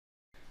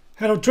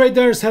Hello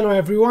traders, hello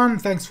everyone,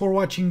 thanks for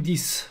watching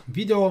this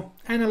video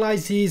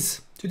analysis.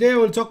 Today I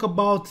will talk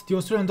about the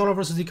Australian dollar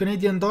versus the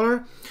Canadian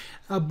dollar,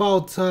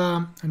 about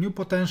a new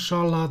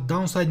potential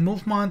downside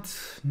movement,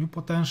 new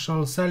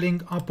potential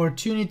selling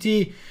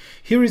opportunity.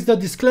 Here is the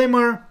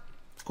disclaimer.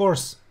 Of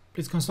course,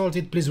 please consult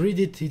it, please read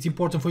it. It's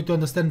important for you to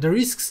understand the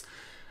risks.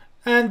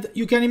 And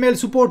you can email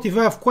support if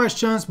you have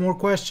questions, more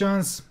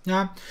questions,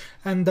 yeah.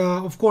 And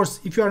of course,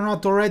 if you are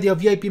not already a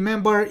VIP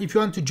member, if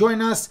you want to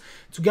join us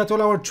to get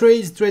all our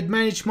trades, trade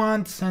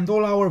management, and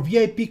all our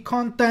VIP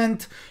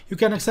content, you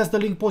can access the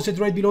link posted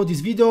right below this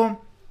video,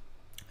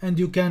 and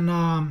you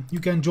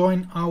can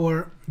join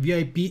our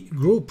VIP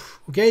group,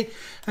 okay?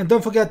 And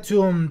don't forget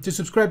to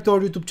subscribe to our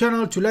YouTube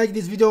channel, to like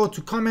this video,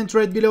 to comment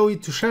right below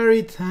it, to share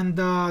it, and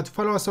to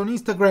follow us on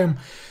Instagram.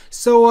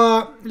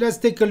 So let's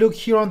take a look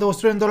here on the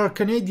Australian dollar,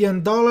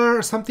 Canadian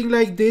dollar, something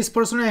like this.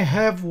 Personally, I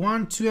have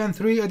 1, 2, and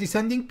 3, a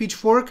descending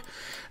pitchfork,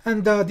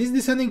 and this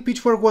descending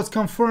pitchfork was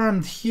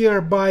confirmed here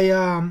by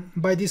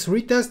this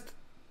retest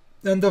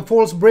and the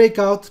false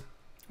breakout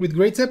with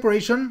great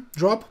separation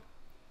drop.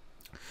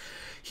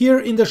 Here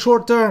in the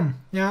short term,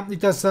 yeah,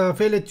 it has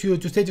failed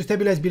to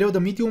stabilize below the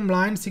medium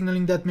line,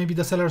 signaling that maybe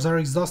the sellers are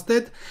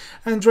exhausted.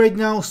 And right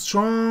now,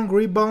 strong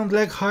rebound,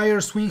 leg higher,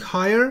 swing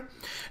higher.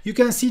 You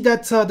can see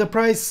that the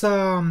price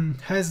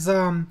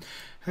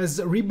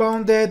has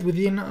rebounded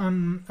within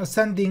an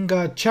ascending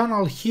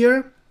channel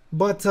here,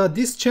 but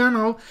this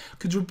channel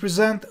could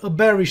represent a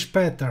bearish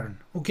pattern.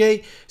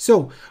 Okay,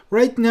 so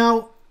right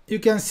now, you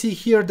can see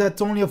here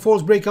that only a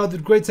false breakout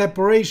with great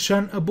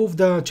separation above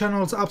the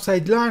channel's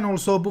upside line,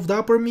 also above the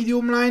upper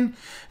medium line,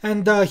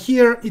 and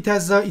here it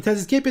has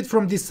escaped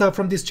from this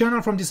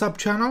channel, from this up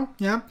channel.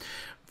 Yeah,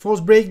 false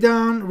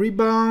breakdown,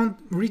 rebound,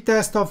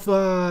 retest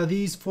of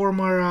these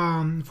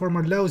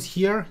former lows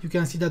here. You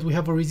can see that we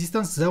have a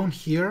resistance zone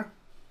here.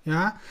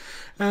 Yeah,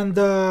 and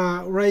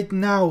right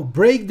now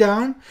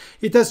breakdown.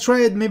 It has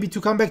tried maybe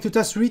to come back to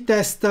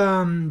retest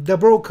the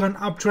broken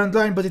uptrend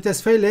line, but it has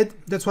failed.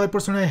 That's why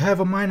personally I have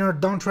a minor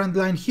downtrend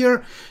line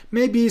here,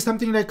 maybe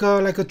something like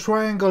a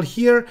triangle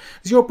here.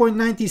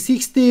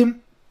 0.9060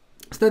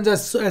 stands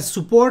as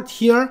support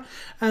here,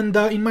 and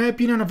in my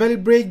opinion a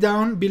valid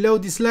breakdown below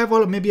this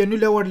level, maybe a new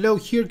lower low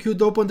here,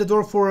 could open the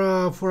door for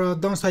a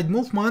downside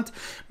movement.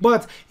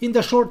 But in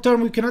the short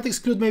term we cannot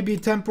exclude maybe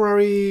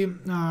temporary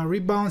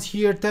rebounds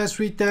here, test,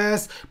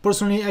 retest.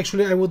 Personally,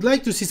 actually, I would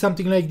like to see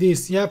something like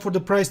this, yeah, for the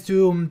price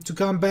to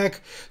come back,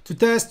 to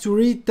test, to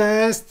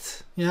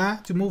retest, yeah,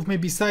 to move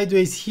maybe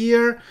sideways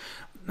here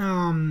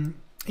in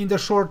the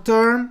short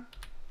term,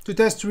 to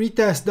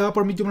retest the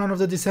upper medium line of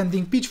the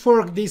descending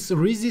pitchfork, this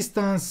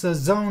resistance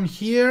zone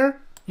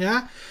here,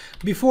 yeah,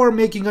 before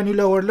making a new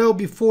lower low,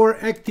 before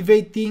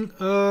activating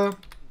a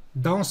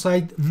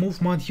downside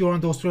movement here on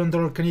the Australian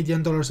dollar,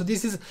 Canadian dollar. So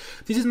this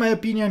is my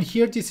opinion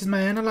here, this is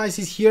my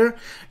analysis here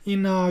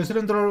in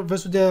Australian dollar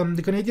versus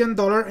the Canadian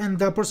dollar, and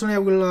personally I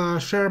will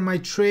share my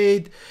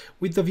trade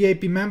with the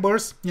VIP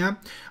members. Yeah,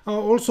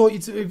 also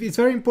it's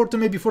very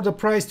important maybe for the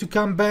price to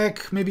come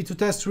back, maybe to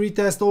test,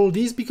 retest all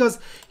this, because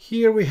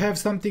here we have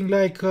something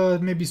like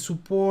maybe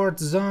support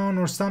zone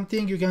or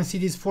something. You can see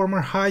these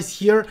former highs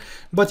here,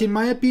 but in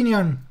my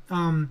opinion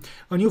a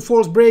new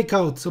false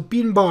breakout, a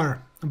pin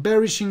bar, a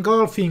bearish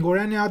engulfing, or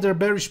any other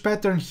bearish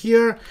pattern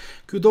here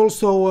could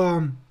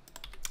also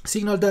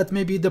signal that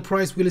maybe the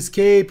price will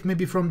escape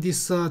maybe from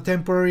this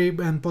temporary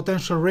and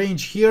potential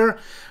range here,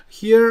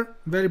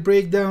 very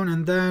breakdown,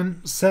 and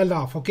then sell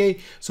off. Okay,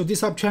 so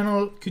this up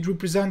channel could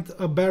represent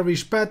a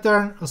bearish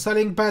pattern, a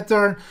selling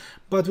pattern,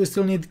 but we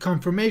still need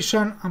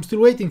confirmation. I'm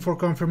still waiting for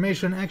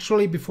confirmation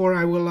actually before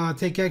I will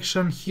take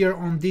action here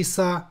on this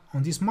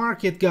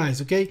market, guys.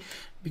 Okay,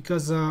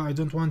 because I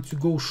don't want to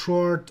go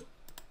short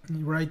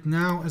right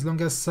now, as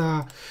long as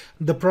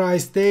the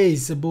price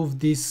stays above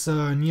this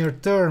near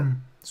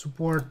term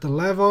support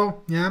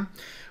level, yeah,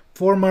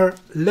 former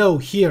low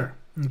here.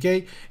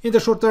 Okay, in the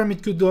short term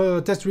it could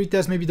test,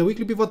 retest maybe the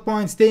weekly pivot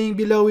point, staying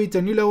below it,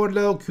 a new lower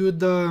low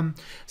could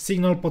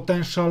signal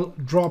potential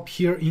drop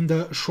here in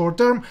the short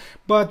term.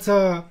 But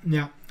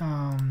yeah,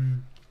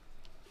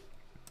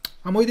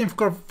 I'm waiting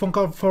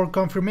for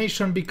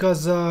confirmation,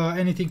 because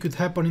anything could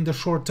happen in the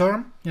short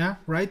term. Yeah,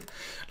 right.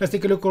 Let's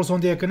take a look also on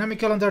the economic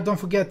calendar. Don't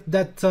forget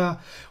that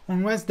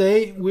on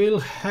Wednesday we'll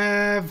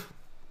have,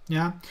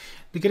 yeah,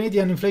 the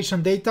Canadian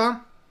inflation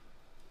data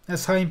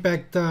as high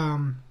impact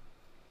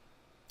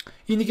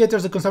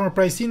indicators, the consumer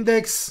price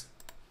index,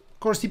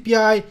 core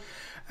CPI,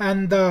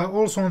 and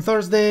also on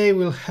Thursday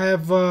we'll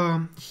have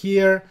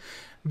here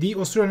the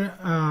Australian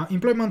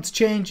employment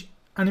change,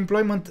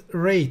 unemployment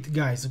rate,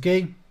 guys.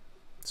 Okay,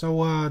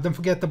 so don't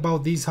forget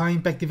about these high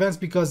impact events,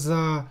 because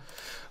the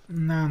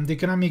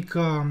economic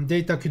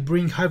data could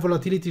bring high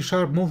volatility,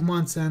 sharp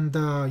movements, and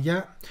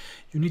yeah,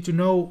 you need to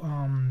know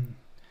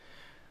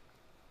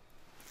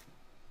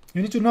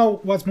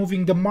what's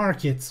moving the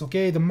markets.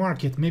 Okay, the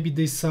market, maybe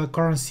this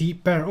currency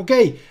pair.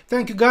 Okay,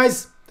 thank you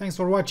guys, thanks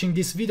for watching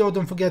this video.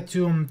 Don't forget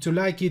to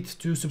like it,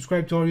 to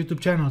subscribe to our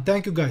YouTube channel.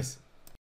 Thank you guys.